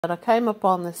But I came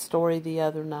upon this story the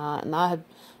other night, and I had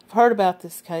heard about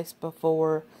this case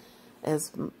before,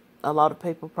 as a lot of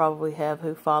people probably have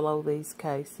who follow these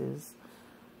cases.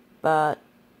 But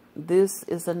this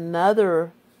is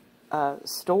another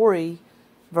story,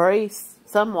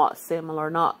 somewhat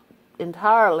similar, not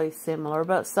entirely similar,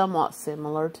 but somewhat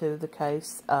similar to the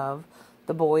case of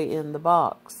the boy in the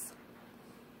box.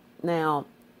 Now,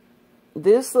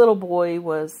 this little boy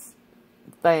was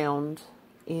found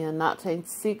in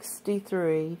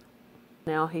 1963.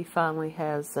 Now he finally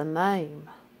has a name.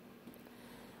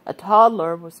 A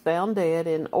toddler was found dead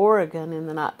in Oregon in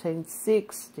the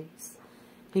 1960s.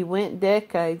 He went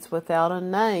decades without a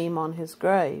name on his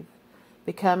grave,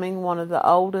 becoming one of the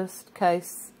oldest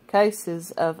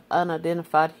cases of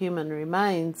unidentified human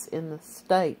remains in the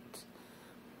state.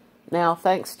 Now,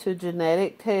 thanks to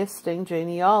genetic testing,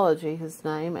 genealogy, his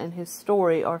name and his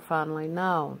story are finally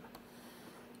known.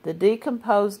 The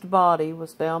decomposed body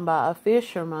was found by a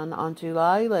fisherman on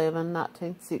July 11,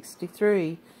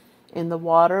 1963, in the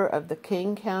water of the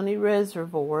King County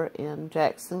Reservoir in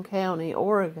Jackson County,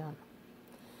 Oregon.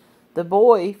 The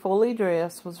boy, fully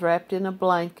dressed, was wrapped in a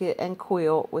blanket and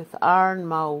quilt with iron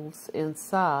molds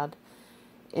inside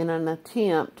in an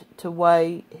attempt to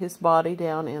weigh his body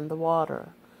down in the water.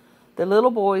 The little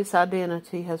boy's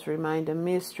identity has remained a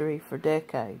mystery for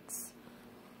decades.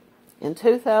 In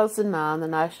 2009, the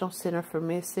National Center for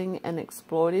Missing and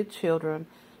Exploited Children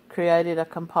created a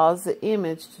composite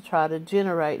image to try to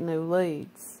generate new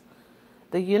leads.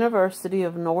 The University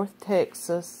of North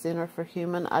Texas Center for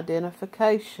Human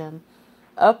Identification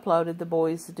uploaded the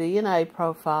boy's DNA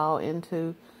profile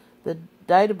into the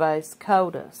database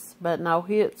CODIS, but no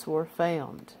hits were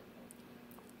found.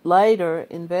 Later,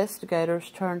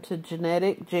 investigators turned to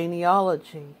genetic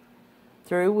genealogy,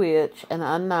 through which an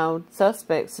unknown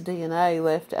suspect's DNA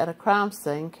left at a crime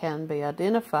scene can be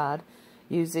identified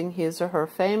using his or her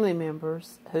family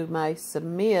members who may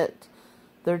submit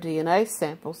their DNA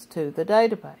samples to the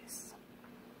database.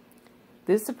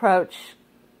 This approach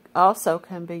also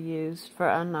can be used for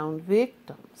unknown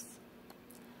victims.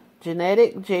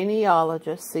 Genetic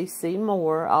genealogist C.C.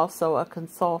 Moore, also a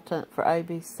consultant for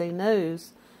ABC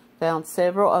News, found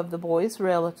several of the boy's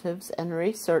relatives and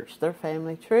researched their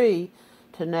family tree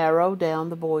to narrow down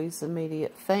the boy's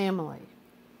immediate family.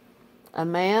 A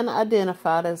man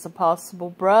identified as a possible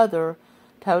brother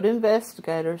told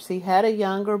investigators he had a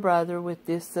younger brother with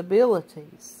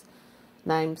disabilities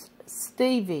named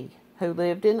Stevie, who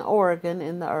lived in Oregon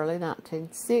in the early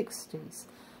 1960s,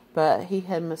 but he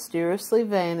had mysteriously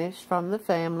vanished from the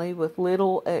family with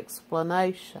little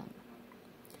explanation.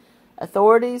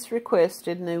 Authorities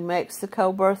requested New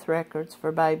Mexico birth records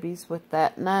for babies with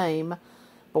that name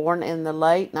born in the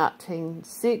late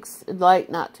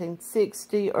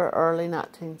 1960 or early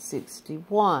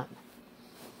 1961.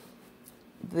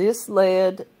 This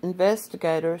led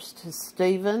investigators to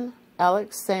Stephen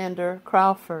Alexander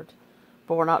Crawford,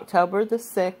 born October the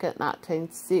 2nd,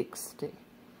 1960.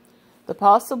 The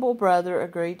possible brother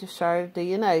agreed to share a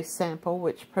DNA sample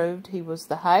which proved he was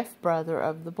the half-brother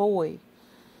of the boy.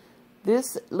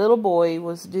 This little boy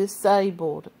was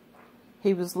disabled.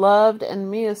 He was loved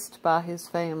and missed by his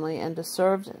family and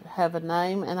deserved to have a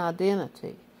name and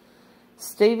identity.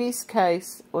 Stevie's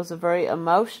case was a very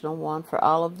emotional one for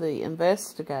all of the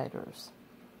investigators.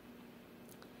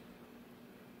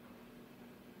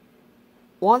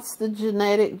 Once the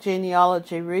genetic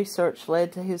genealogy research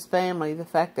led to his family, the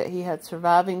fact that he had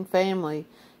surviving family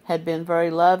had been very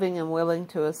loving and willing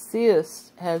to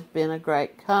assist has been a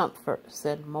great comfort,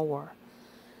 said Moore.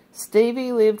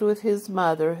 Stevie lived with his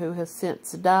mother, who has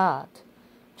since died.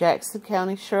 Jackson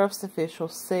County Sheriff's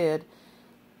officials said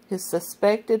his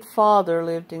suspected father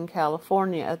lived in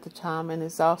California at the time and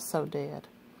is also dead.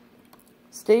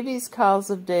 Stevie's cause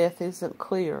of death isn't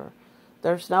clear.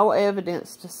 There's no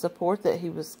evidence to support that he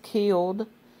was killed,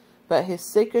 but his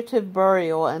secretive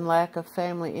burial and lack of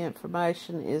family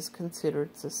information is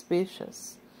considered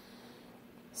suspicious.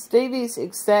 Stevie's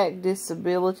exact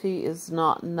disability is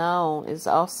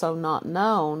also not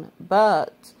known,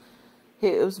 but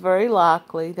it was very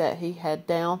likely that he had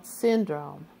Down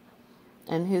syndrome,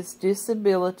 and his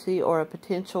disability or a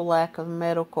potential lack of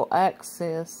medical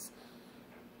access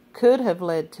could have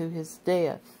led to his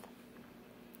death.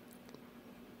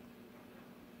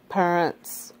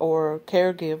 Parents or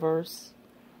caregivers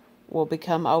will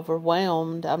become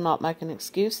overwhelmed. I'm not making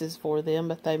excuses for them,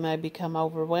 but they may become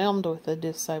overwhelmed with a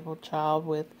disabled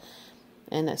child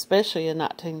and especially in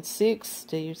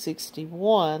 1960 or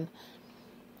 61,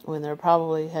 when there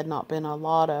probably had not been a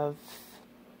lot of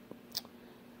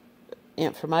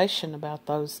information about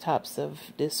those types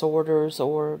of disorders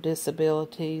or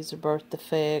disabilities or birth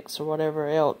defects or whatever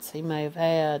else he may have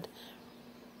had.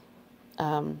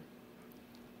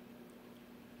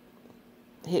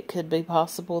 It could be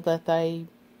possible that they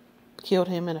killed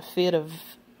him in a fit of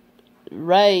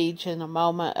rage in a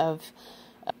moment of,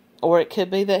 or it could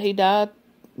be that he died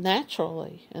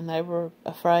naturally and they were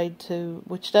afraid to,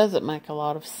 which doesn't make a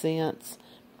lot of sense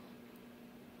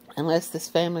unless this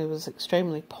family was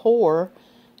extremely poor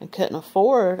and couldn't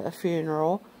afford a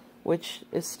funeral, which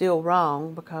is still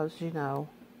wrong because, you know,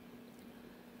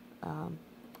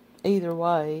 either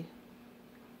way,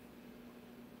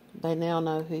 they now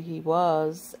know who he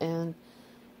was. And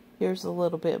here's a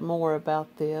little bit more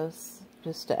about this,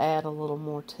 just to add a little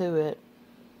more to it.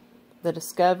 The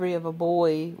discovery of a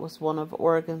boy was one of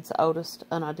Oregon's oldest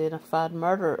unidentified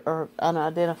murder or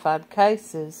unidentified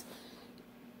cases.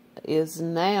 Is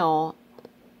now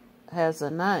has a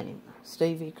name,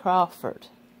 Stevie Crawford.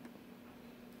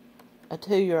 A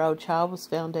 2-year-old child was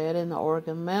found dead in the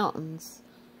Oregon mountains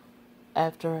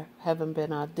after having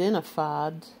been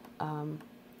identified.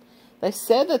 They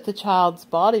said that the child's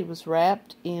body was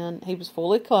wrapped in, he was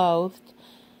fully clothed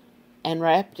and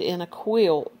wrapped in a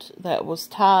quilt that was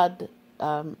tied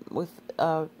with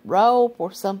a rope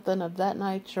or something of that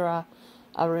nature,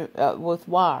 with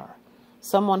wire.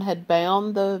 Someone had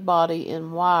bound the body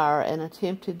in wire and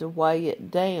attempted to weigh it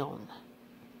down.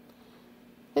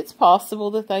 It's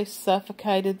possible that they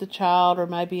suffocated the child, or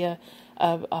maybe a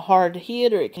hard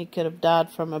hit, or he could have died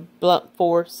from a blunt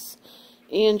force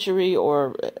injury,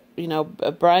 or, you know,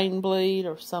 a brain bleed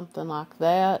or something like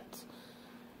that.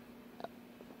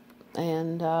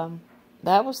 And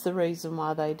that was the reason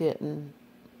why they didn't.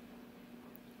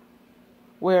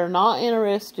 We're not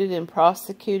interested in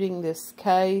prosecuting this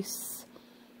case,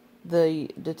 the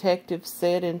detective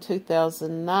said in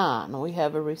 2009. We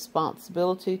have a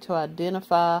responsibility to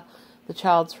identify the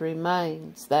child's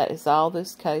remains. That is all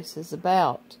this case is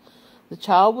about. The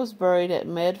child was buried at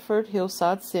Medford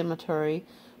Hillside Cemetery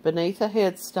beneath a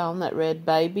headstone that read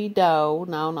Baby Doe,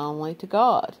 known only to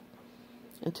God.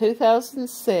 In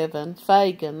 2007,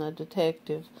 Fagan, the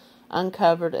detective,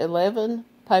 uncovered 11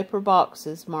 paper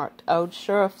boxes marked old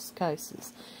sheriff's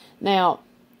cases. Now,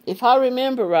 if I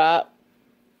remember right,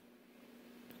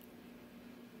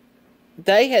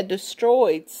 they had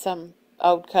destroyed some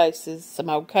old cases, some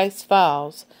old case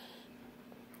files.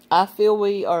 I feel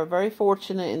we are very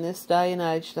fortunate in this day and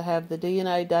age to have the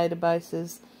DNA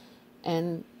databases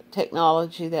and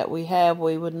technology that we have.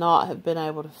 We would not have been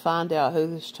able to find out who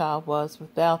this child was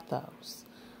without those.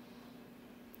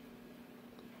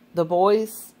 The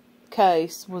boy's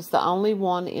case was the only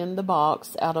one in the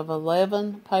box out of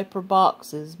 11 paper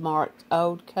boxes marked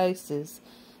old cases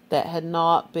that had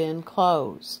not been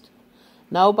closed.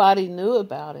 Nobody knew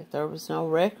about it. There was no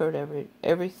record.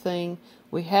 Everything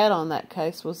we had on that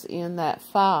case was in that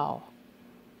file.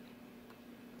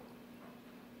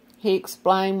 He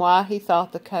explained why he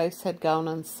thought the case had gone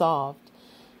unsolved.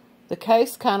 The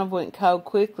case kind of went cold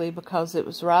quickly because it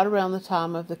was right around the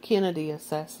time of the Kennedy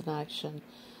assassination.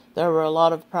 There were a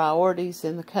lot of priorities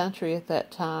in the country at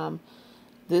that time.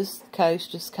 This case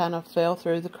just kind of fell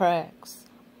through the cracks.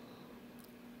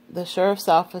 The sheriff's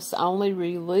office only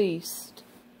released,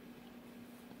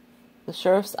 the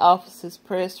sheriff's office's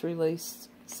press release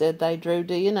said they drew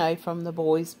DNA from the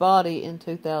boy's body in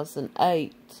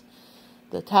 2008.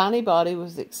 The tiny body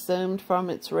was exhumed from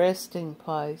its resting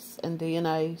place and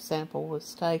DNA sample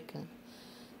was taken.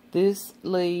 This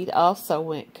lead also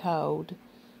went cold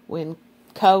when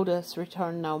CODIS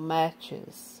returned no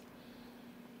matches.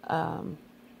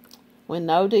 When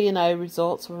no DNA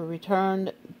results were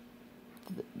returned,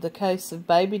 the case of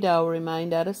Baby Doe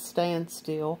remained at a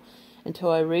standstill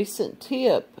until a recent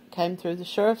tip came through the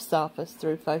sheriff's office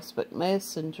through Facebook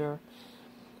Messenger.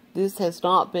 This has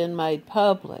not been made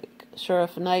public.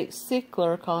 Sheriff Nate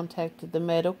Sickler contacted the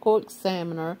medical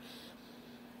examiner.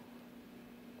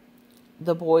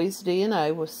 The boy's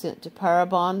DNA was sent to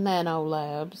Parabon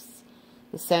Nanolabs.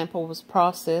 The sample was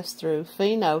processed through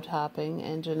phenotyping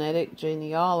and genetic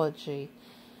genealogy.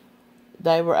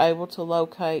 They were able to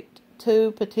locate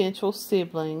 2 potential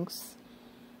siblings,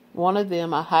 one of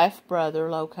them a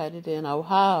half-brother located in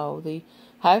Ohio. The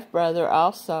half-brother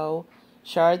also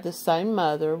shared the same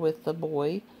mother with the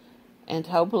boy and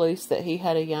told police that he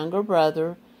had a younger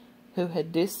brother who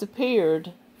had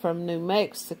disappeared from New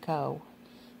Mexico.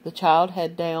 The child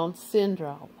had Down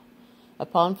syndrome.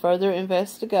 Upon further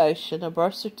investigation, a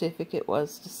birth certificate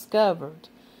was discovered.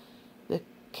 The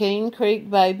King Creek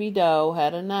Baby Doe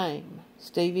had a name,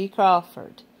 Stevie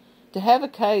Crawford. To have a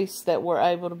case that we're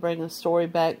able to bring a story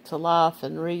back to life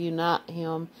and reunite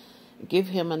him give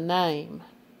him a name.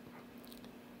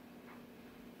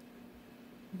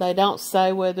 They don't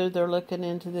say whether they're looking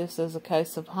into this as a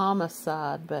case of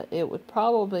homicide, but it would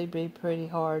probably be pretty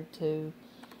hard to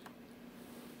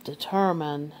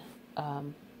determine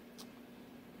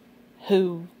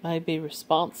who may be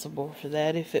responsible for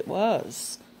that if it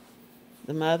was.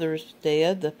 The mother's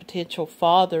dead, the potential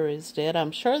father is dead.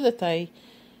 I'm sure that they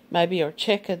maybe are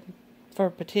checking for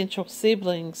potential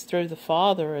siblings through the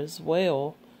father as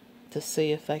well to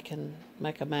see if they can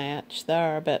make a match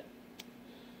there. But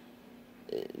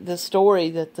the story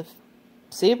that the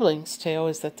siblings tell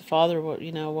is that the father,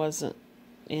 wasn't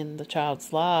in the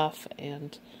child's life.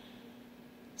 And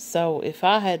so if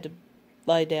I had to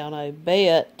lay down a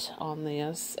bet on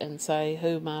this and say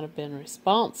who might have been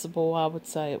responsible, I would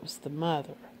say it was the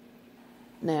mother.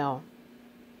 Now,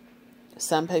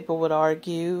 some people would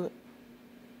argue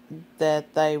that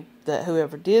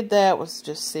whoever did that was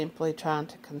just simply trying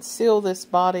to conceal this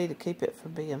body to keep it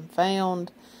from being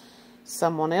found.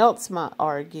 Someone else might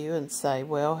argue and say,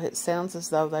 well, it sounds as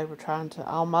though they were trying to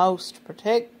almost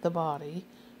protect the body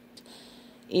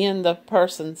in the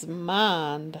person's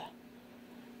mind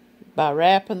by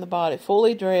wrapping the body,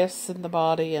 fully dressing the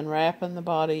body and wrapping the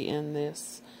body in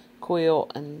this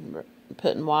quilt and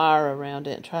putting wire around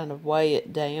it and trying to weigh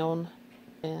it down.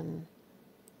 And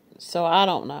so I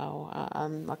don't know.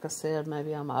 I'm like I said,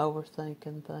 maybe I'm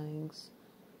overthinking things.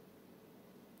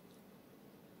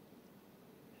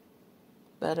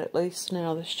 But at least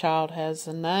now this child has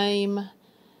a name.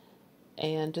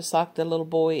 And just like the little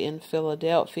boy in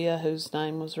Philadelphia whose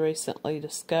name was recently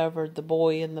discovered, the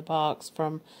boy in the box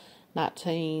from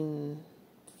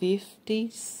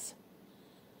 1950s.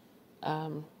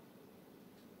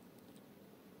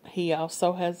 He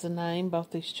also has a name.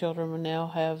 Both these children will now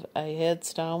have a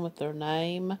headstone with their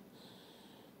name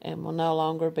and will no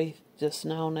longer be just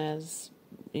known as,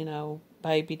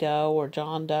 Baby Doe or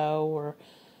John Doe or,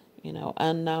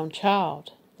 unknown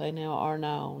child. They now are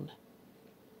known.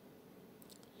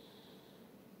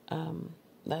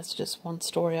 That's just one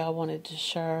story I wanted to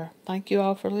share. Thank you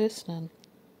all for listening.